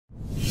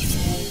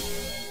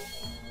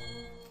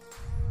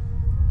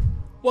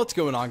What's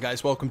going on,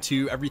 guys? Welcome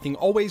to Everything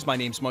Always. My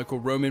name's Michael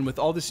Roman. With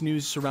all this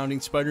news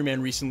surrounding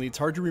Spider-Man recently, it's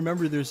hard to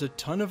remember there's a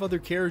ton of other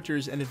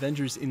characters and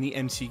Avengers in the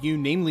MCU,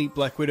 namely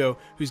Black Widow,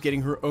 who's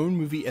getting her own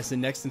movie as the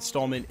next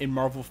installment in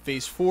Marvel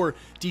Phase 4.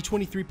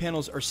 D23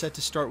 panels are set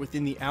to start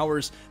within the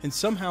hours, and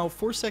somehow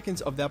 4 seconds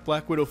of that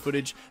Black Widow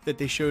footage that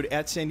they showed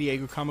at San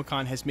Diego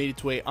Comic-Con has made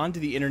its way onto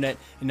the internet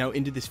and now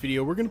into this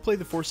video. We're going to play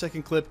the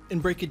 4-second clip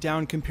and break it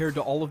down compared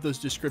to all of those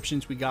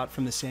descriptions we got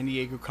from the San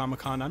Diego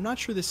Comic-Con. I'm not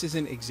sure this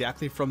isn't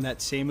exactly from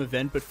that same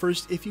event, but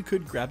first, if you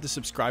could grab the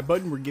subscribe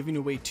button. We're giving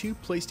away 2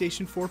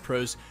 PlayStation 4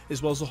 Pros,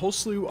 as well as a whole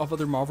slew of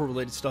other Marvel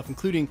related stuff,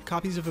 including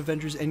copies of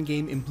Avengers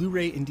Endgame in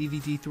Blu-ray and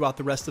DVD throughout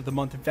the rest of the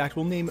month. In fact,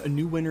 we'll name a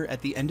new winner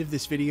at the end of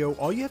this video.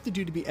 All you have to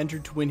do to be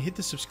entered to win, hit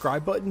the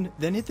subscribe button,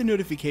 then hit the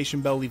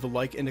notification bell, leave a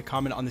like and a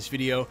comment on this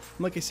video, and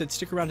like I said,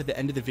 stick around to the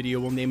end of the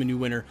video. We'll name a new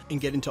winner and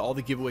get into all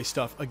the giveaway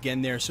stuff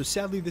again there. So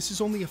sadly, this is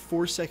only a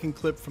 4-second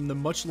clip from the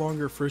much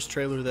longer first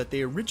trailer that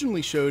they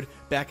originally showed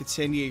back at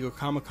San Diego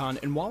Comic-Con,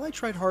 and while I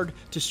tried hard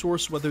to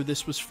source whether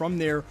this was from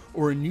there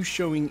or a new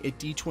showing at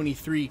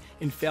D23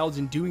 and failed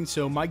in doing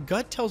so, my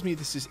gut tells me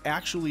this is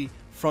actually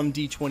from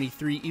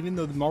D23, even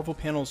though the Marvel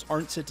panels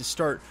aren't set to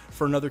start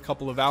for another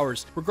couple of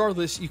hours.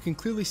 Regardless, you can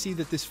clearly see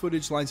that this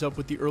footage lines up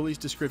with the earliest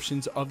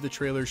descriptions of the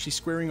trailer. She's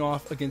squaring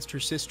off against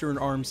her sister in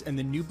arms and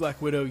the new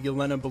Black Widow,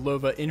 Yelena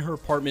Belova, in her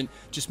apartment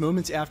just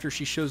moments after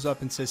she shows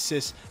up and says,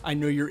 "Sis, I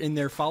know you're in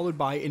there," followed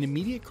by an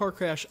immediate car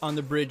crash on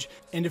the bridge.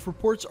 And if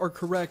reports are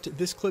correct,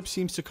 this clip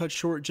seems to cut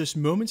short just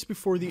moments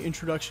before the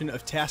introduction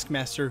of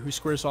Taskmaster, who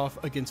squares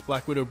off against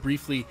Black Widow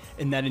briefly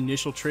in that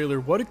initial trailer.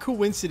 What a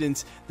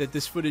coincidence that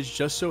this footage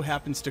just so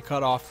happens to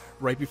cut off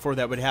right before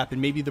that would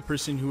happen. Maybe the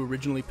person who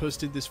originally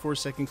posted this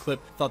 4-second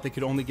clip thought they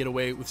could only get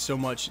away with so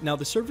much. Now,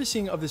 the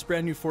surfacing of this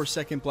brand new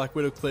 4-second Black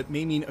Widow clip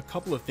may mean a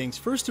couple of things.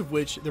 First of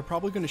which, they're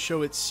probably going to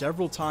show it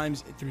several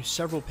times through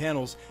several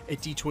panels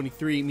at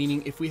D23,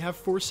 meaning if we have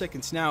 4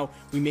 seconds now,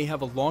 we may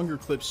have a longer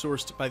clip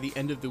sourced by the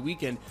end of the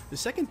weekend. The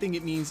second thing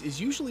it means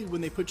is usually when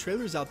they put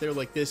trailers out there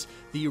like this,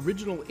 the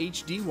original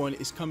HD one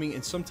is coming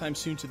in sometime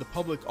soon to the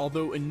public,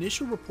 although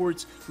initial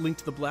reports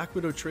linked the Black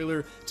Widow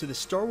trailer to the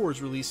Star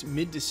Wars release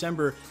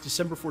mid-December.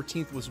 December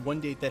 14th was one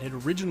date that had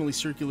originally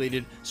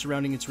circulated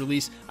surrounding its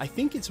release. I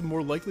think it's a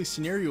more likely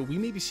scenario we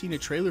may be seeing a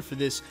trailer for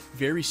this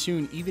very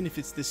soon, even if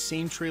it's the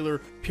same trailer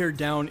pared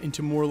down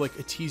into more like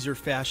a teaser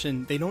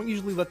fashion. They don't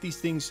usually let these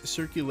things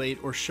circulate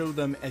or show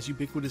them as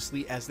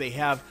ubiquitously as they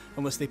have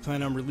unless they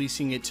plan on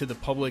releasing it to the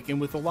public.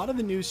 And with a lot of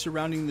the news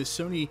surrounding the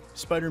Sony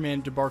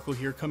Spider-Man debacle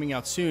here coming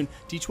out soon,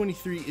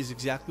 D23 is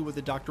exactly what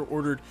the doctor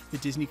ordered,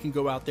 that Disney can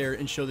go out there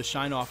and show the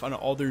shine off on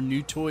all their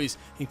new toys,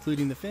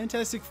 including the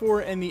Fantastic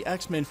Four and the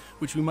X-Men,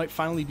 which we might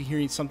finally be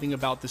hearing something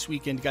about this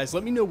weekend. Guys,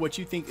 let me know what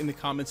you think in the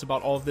comments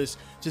about all of this.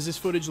 Does this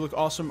footage look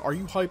awesome? Are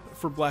you hyped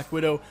for Black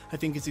Widow? I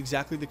think it's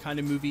exactly the kind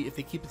of movie, if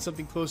they keep it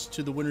something close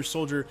to the Winter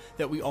Soldier,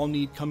 that we all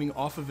need coming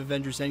off of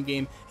Avengers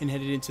Endgame and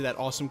headed into that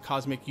awesome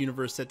cosmic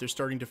universe that they're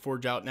starting to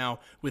forge out now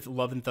with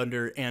Love and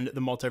Thunder and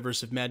the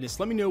Multiverse of Madness.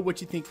 Let me know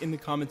what you think in the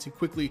comments, and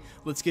quickly,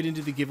 let's get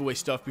into the giveaway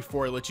stuff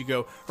before I let you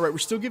go. Alright, we're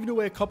still giving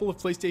away a couple of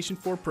PlayStation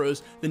 4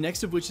 Pros, the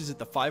next of which is at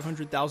the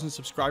 500,000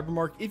 subscriber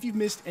mark. If you've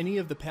missed any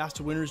of the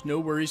past winners, no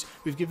worries.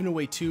 We've given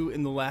away 2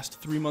 in the last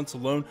 3 months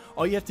alone.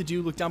 All you have to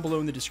do, look down below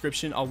in the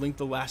description. I'll link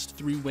the last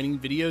 3 winning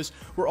videos.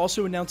 We're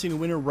also announcing a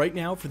winner right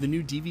now for the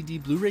new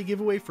DVD Blu-ray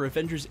giveaway for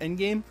Avengers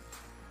Endgame.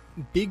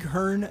 Big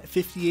Hearn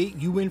 58,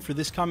 you win for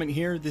this comment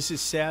here. "This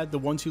is sad. The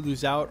ones who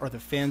lose out are the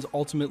fans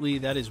ultimately."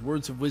 That is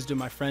words of wisdom,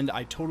 my friend.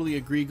 I totally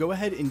agree. Go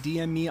ahead and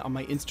DM me on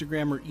my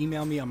Instagram or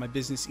email me on my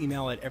business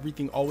email at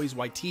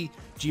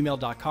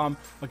everythingalwaysyt@gmail.com.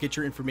 I'll get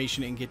your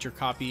information and get your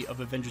copy of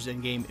Avengers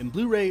Endgame in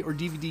Blu-ray or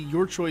DVD,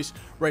 your choice,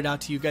 right out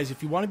to you guys.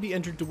 If you want to be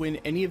entered to win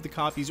any of the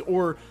copies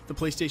or the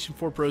PlayStation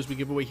 4 Pros we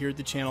give away here at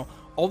the channel,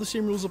 all the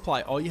same rules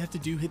apply. All you have to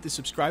do, hit the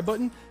subscribe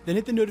button, then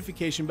hit the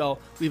notification bell,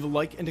 leave a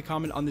like and a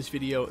comment on this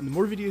video, and the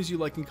more videos you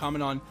like and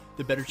comment on,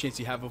 the better chance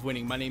you have of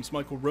winning. My name's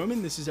Michael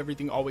Roman. This is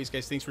Everything Always,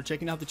 guys. Thanks for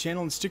checking out the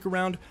channel, and stick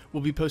around.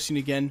 We'll be posting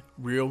again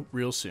real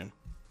soon.